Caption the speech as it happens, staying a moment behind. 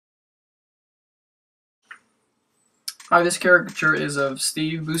Hi, this caricature is of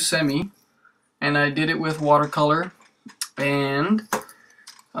Steve Buscemi, and I did it with watercolor. And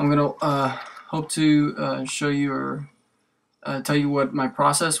I'm gonna hope to show you or tell you what my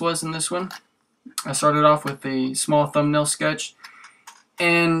process was in this one. I started off with a small thumbnail sketch,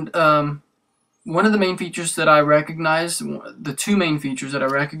 and one of the main features that I recognized, the two main features that I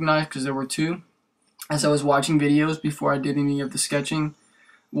recognized, because there were two, as I was watching videos before I did any of the sketching,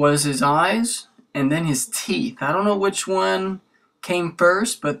 was his eyes and then his teeth. I don't know which one came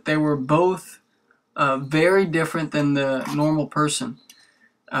first, but they were both very different than the normal person,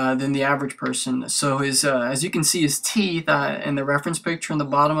 than the average person. So his, as you can see, his teeth in the reference picture in the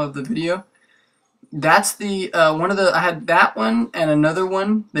bottom of the video. That's the one of the. I had that one and another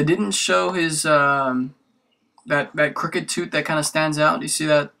one that didn't show his that crooked tooth that kind of stands out. You see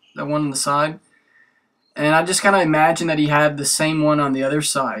that one on the side? And I just kind of imagined that he had the same one on the other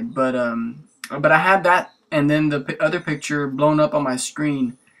side, but I had that, and then the other picture blown up on my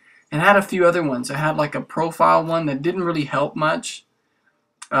screen, and had a few other ones. I had like a profile one that didn't really help much,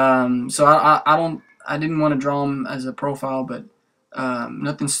 so I didn't want to draw him as a profile, but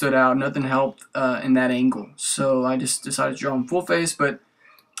nothing stood out, nothing helped in that angle, so I just decided to draw him full face. But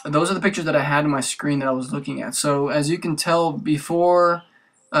those are the pictures that I had on my screen that I was looking at. So as you can tell, before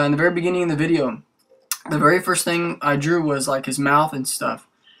in the very beginning of the video, the very first thing I drew was like his mouth and stuff.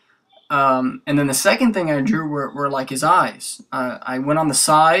 And then the second thing I drew were like his eyes. I went on the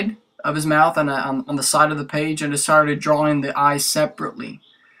side of his mouth, and on the side of the page, and just started drawing the eyes separately.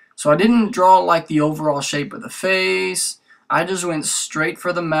 So I didn't draw like the overall shape of the face. I just went straight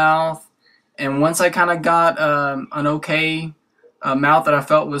for the mouth. And once I kind of got an okay mouth that I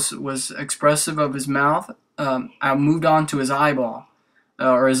felt was expressive of his mouth, I moved on to his eyeball.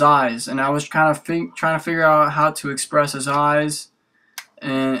 Or his eyes, and I was kind of trying to figure out how to express his eyes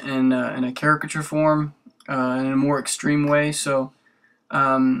in a caricature form, in a more extreme way. So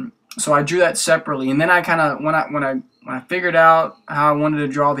so I drew that separately, and then I kind of when I figured out how I wanted to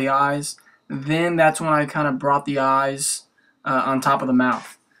draw the eyes, then that's when I kind of brought the eyes on top of the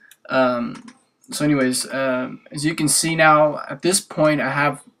mouth. So anyways, as you can see now, at this point, I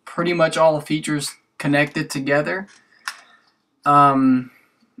have pretty much all the features connected together.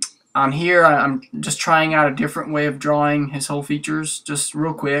 On here, I'm just trying out a different way of drawing his whole features, just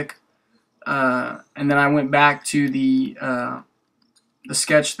real quick, and then I went back to the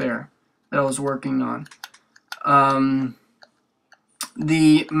sketch there that I was working on.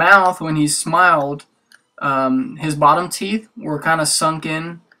 The mouth, when he smiled, his bottom teeth were kind of sunk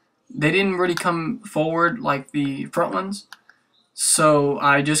in. They didn't really come forward like the front ones, so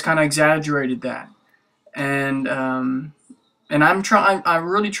I just kind of exaggerated that. And I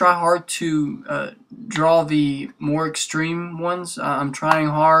really try hard to draw the more extreme ones. I'm trying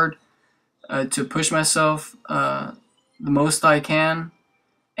hard to push myself the most I can.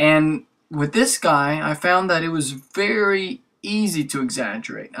 And with this guy, I found that it was very easy to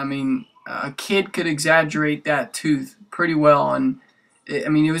exaggerate. I mean, a kid could exaggerate that tooth pretty well, and I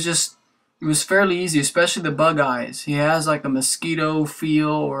mean, it was fairly easy, especially the bug eyes. He has like a mosquito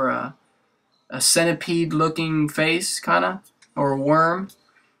feel, or a centipede-looking face, kind of, or a worm.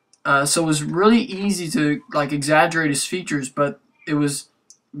 So it was really easy to like exaggerate his features, but it was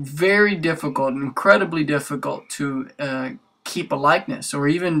very difficult, incredibly difficult to keep a likeness, or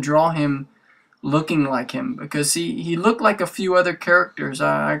even draw him looking like him, because he looked like a few other characters.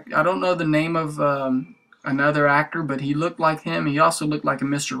 I don't know the name of another actor, but he looked like him. He also looked like a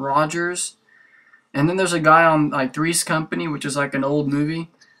Mr. Rogers. And then there's a guy on like Three's Company, which is like an old movie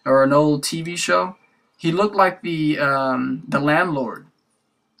or an old TV show. He looked like the landlord.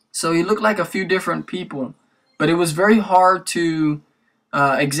 So he looked like a few different people, but it was very hard to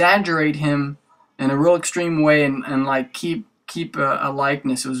exaggerate him in a real extreme way and like keep a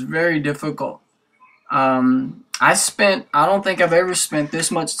likeness. It was very difficult. I don't think I've ever spent this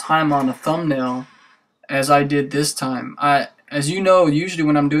much time on a thumbnail as I did this time. As you know, usually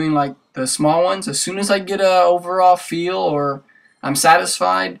when I'm doing like the small ones, as soon as I get a overall feel or I'm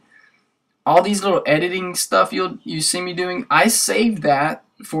satisfied, all these little editing stuff you see me doing, I save that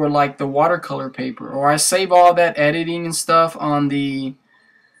for like the watercolor paper, or I save all that editing and stuff on the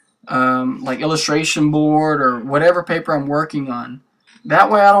like illustration board or whatever paper I'm working on.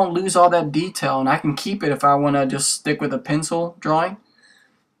 That way I don't lose all that detail, and I can keep it if I want to just stick with a pencil drawing.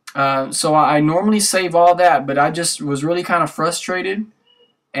 So I normally save all that, but I just was really kind of frustrated,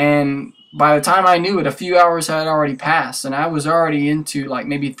 and by the time I knew it, a few hours had already passed, and I was already into like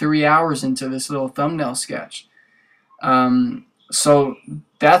maybe 3 hours into this little thumbnail sketch. So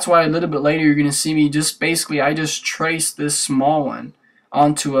that's why a little bit later you're going to see me just basically, I just traced this small one.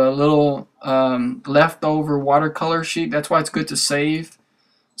 onto a little leftover watercolor sheet. That's why it's good to save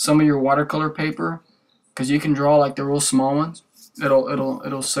some of your watercolor paper, because you can draw like the real small ones.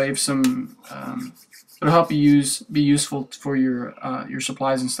 It'll save some. It'll help you be useful for your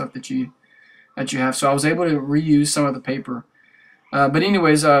supplies and stuff that you have. So I was able to reuse some of the paper. But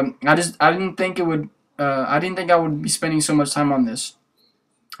anyways, I didn't think it would. I didn't think I would be spending so much time on this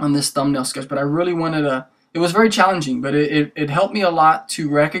thumbnail sketch. But I really wanted to. It was very challenging, but it helped me a lot to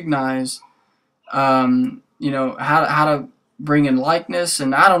recognize, you know, how to bring in likeness.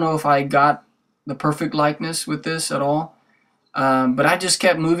 And I don't know if I got the perfect likeness with this at all. But I just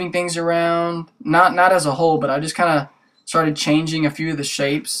kept moving things around, not as a whole, but I just kind of started changing a few of the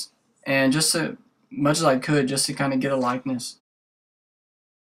shapes, and just as much as I could, just to kind of get a likeness.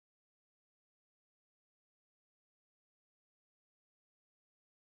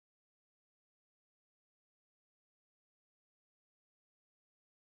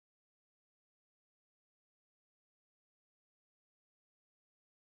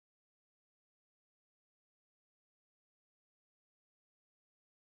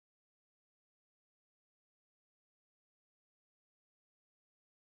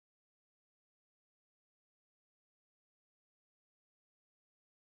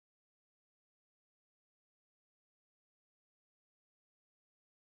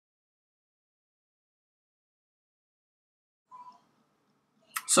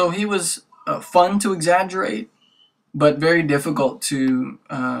 So he was fun to exaggerate, but very difficult to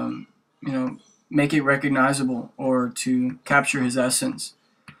you know, make it recognizable or to capture his essence.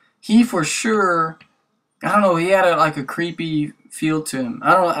 He for sure, I don't know, he had like a creepy feel to him.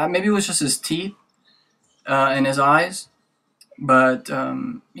 I don't know, maybe it was just his teeth and his eyes, but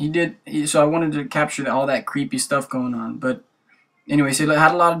so I wanted to capture all that creepy stuff going on. But anyways, he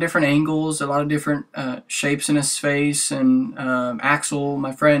had a lot of different angles, a lot of different shapes in his face. And Axel,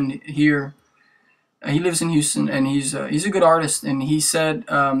 my friend here, he lives in Houston, and he's a good artist. And he said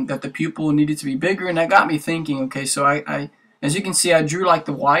that the pupil needed to be bigger, and that got me thinking. Okay, so I as you can see, I drew like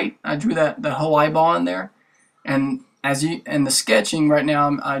the white. I drew that whole eyeball in there. And and the sketching right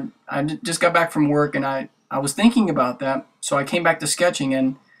now, I just got back from work, and I was thinking about that. So I came back to sketching,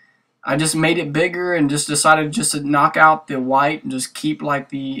 and I just made it bigger and just decided just to knock out the white and just keep like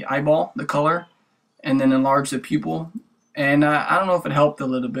the eyeball, the color, and then enlarge the pupil. And I don't know if it helped a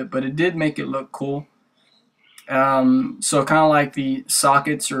little bit, but it did make it look cool. So kind of like the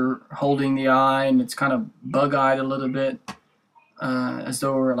sockets are holding the eye, and it's kind of bug-eyed a little bit, as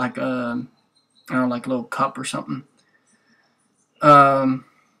though we're like I don't know, like a little cup or something.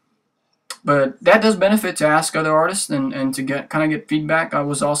 But that does benefit to ask other artists and to kind of get feedback. I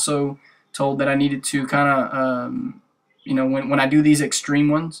was also told that I needed to kind of, you know, when I do these extreme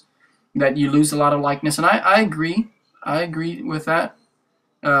ones, that you lose a lot of likeness, and I agree. I agree with that.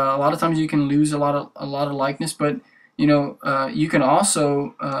 A lot of times you can lose a lot of likeness, but you know, you can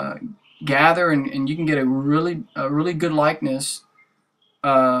also gather and you can get a really good likeness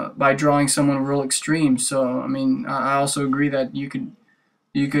by drawing someone real extreme. So I mean, I also agree that you could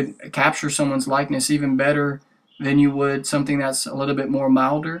capture someone's likeness even better than you would something that's a little bit more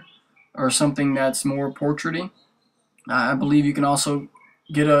milder or something that's more portraity. I believe you can also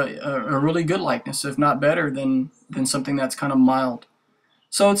get a really good likeness, if not better than something that's kind of mild.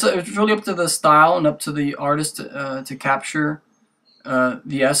 So it's really up to the style and up to the artist to capture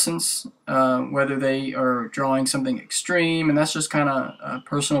the essence, whether they are drawing something extreme, and that's just kind of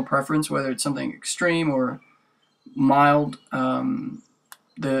personal preference, whether it's something extreme or mild.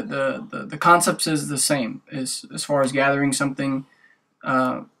 The concept is the same as far as gathering something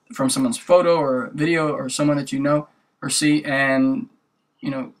from someone's photo or video or someone that you know or see, and you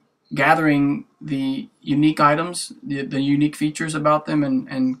know, gathering the unique items, the unique features about them,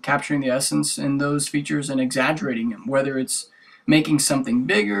 and capturing the essence in those features and exaggerating them, whether it's making something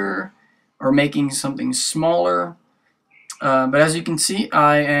bigger or making something smaller. But as you can see,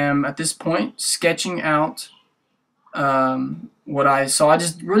 I am at this point sketching out what I saw. I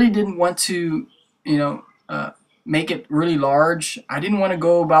just really didn't want to, you know, make it really large. I didn't want to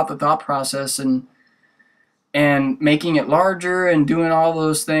go about the thought process and making it larger and doing all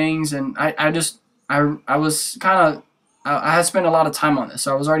those things. And I was kind of, I had spent a lot of time on this,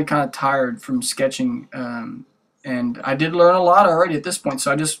 so I was already kind of tired from sketching, and I did learn a lot already at this point.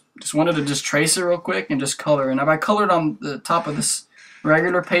 So I just wanted to just trace it real quick and just color. And I colored on the top of this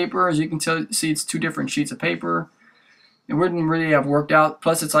regular paper. As you can see, it's two different sheets of paper. It wouldn't really have worked out.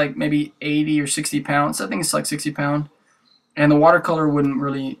 Plus, it's like maybe 80 or 60 pounds. I think it's like 60 pounds. And the watercolor wouldn't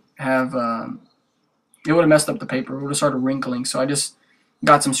really have, it would have messed up the paper. It would have started wrinkling. So I just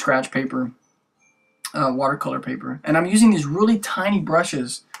got some scratch paper watercolor paper. And I'm using these really tiny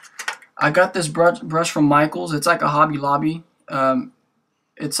brushes. I got this brush from Michael's. It's like a Hobby Lobby.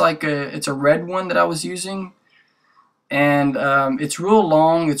 It's a red one that I was using, and it's real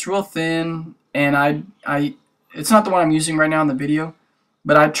long, it's real thin, and it's not the one I'm using right now in the video,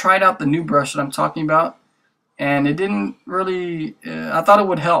 but I tried out the new brush that I'm talking about, and it didn't really, I thought it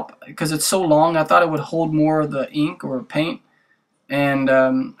would help, because it's so long. I thought it would hold more of the ink or paint, and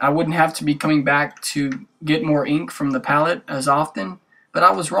I wouldn't have to be coming back to get more ink from the palette as often, but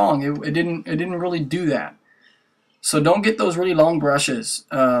I was wrong. It didn't really do that. So don't get those really long brushes.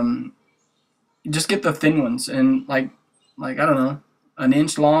 Just get the thin ones, and like I don't know, an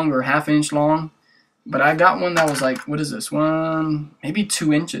inch long or half inch long. But I got one that was like, what is this one? Maybe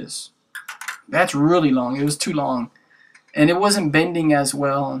 2 inches. That's really long. It was too long, and it wasn't bending as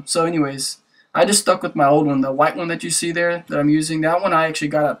well. So anyways, I just stuck with my old one, the white one that you see there that I'm using. That one I actually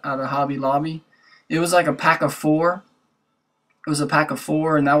got out of Hobby Lobby. It was like a pack of 4. It was a pack of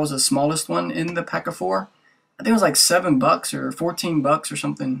 4, and that was the smallest one in the pack of 4. I think it was like $7 or $14 or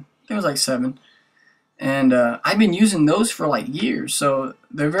something. I think it was like 7. And I've been using those for like years, so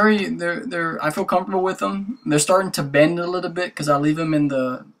they're I feel comfortable with them. They're starting to bend a little bit because I leave them in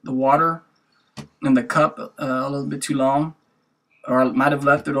the water in the cup a little bit too long, or I might have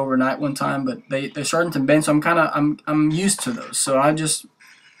left it overnight one time. But they're starting to bend, so I'm used to those. So I'm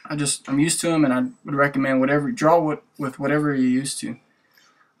used to them, and I would recommend draw with whatever you're used to.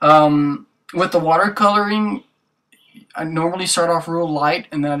 With the watercoloring, I normally start off real light,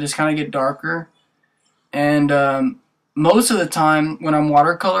 and then I just kind of get darker. And most of the time when I'm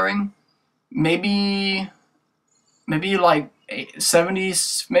watercoloring, maybe like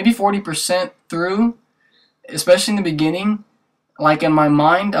 70s, maybe 40% through, especially in the beginning, like in my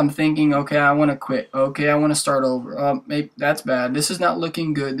mind, I'm thinking, okay, I want to quit. Okay, I want to start over. Oh, maybe that's bad. This is not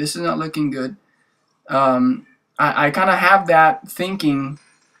looking good. This is not looking good. I kind of have that thinking.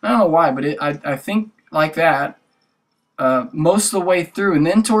 I don't know why, but I think like that most of the way through, and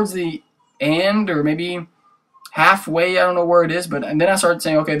then towards the end, or maybe halfway, I don't know where it is, and then I started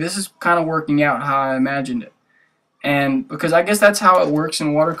saying, okay, this is kind of working out how I imagined it. And because I guess that's how it works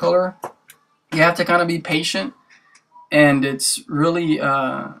in watercolor, you have to kind of be patient, and it's really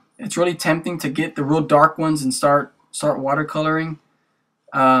tempting to get the real dark ones and start watercoloring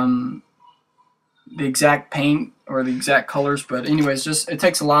the exact paint or the exact colors. But anyways, it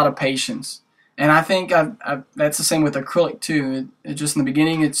takes a lot of patience. And I think that's the same with acrylic too. It just in the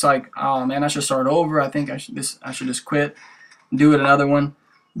beginning, it's like, oh man, I should start over. I think I should just quit, do it another one.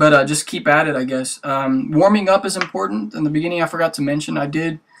 But just keep at it, I guess. Warming up is important. In the beginning, I forgot to mention, I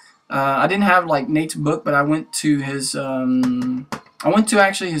didn't have like Nate's book, but I went to his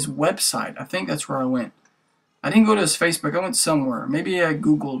actually his website. I think that's where I went. I didn't go to his Facebook. I went somewhere. Maybe I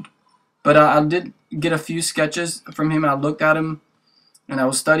Googled, but I did get a few sketches from him. I looked at them, and I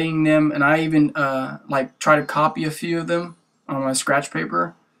was studying them, and I even like try to copy a few of them on my scratch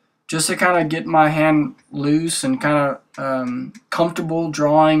paper, just to kind of get my hand loose and kind of comfortable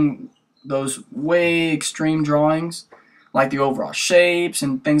drawing those way extreme drawings, like the overall shapes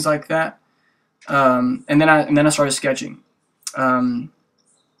and things like that. And then I started sketching.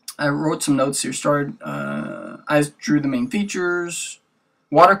 I wrote some notes here. I drew the main features.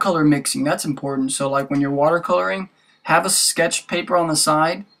 Watercolor mixing, that's important. So like when you're watercoloring, have a sketch paper on the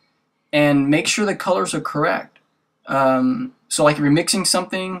side and make sure the colors are correct. So like if you're mixing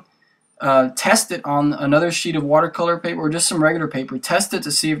something, test it on another sheet of watercolor paper or just some regular paper. Test it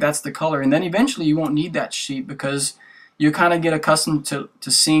to see if that's the color, and then eventually you won't need that sheet because you kind of get accustomed to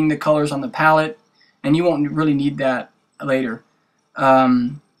seeing the colors on the palette, and you won't really need that later.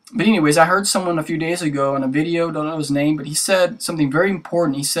 But anyways, I heard someone a few days ago in a video, don't know his name, but he said something very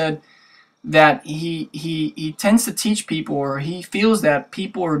important. He said that he tends to teach people, or he feels that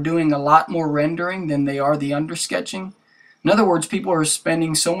people are doing a lot more rendering than they are the undersketching. In other words, people are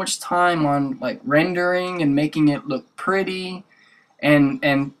spending so much time on like rendering and making it look pretty,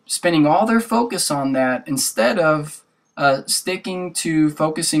 and spending all their focus on that instead of sticking to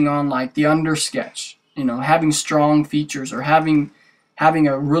focusing on like the undersketch, you know, having strong features or having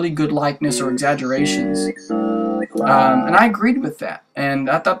a really good likeness or exaggerations. And I agreed with that, and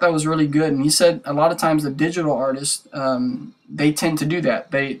I thought that was really good. And he said a lot of times the digital artists, they tend to do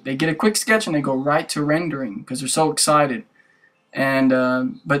that. They get a quick sketch and they go right to rendering because they're so excited. And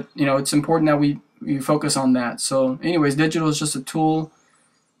but you know, it's important that we focus on that. So anyways, digital is just a tool,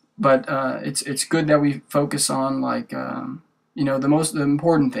 but it's good that we focus on like you know, the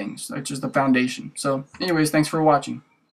important things, which is the foundation. So anyways, thanks for watching.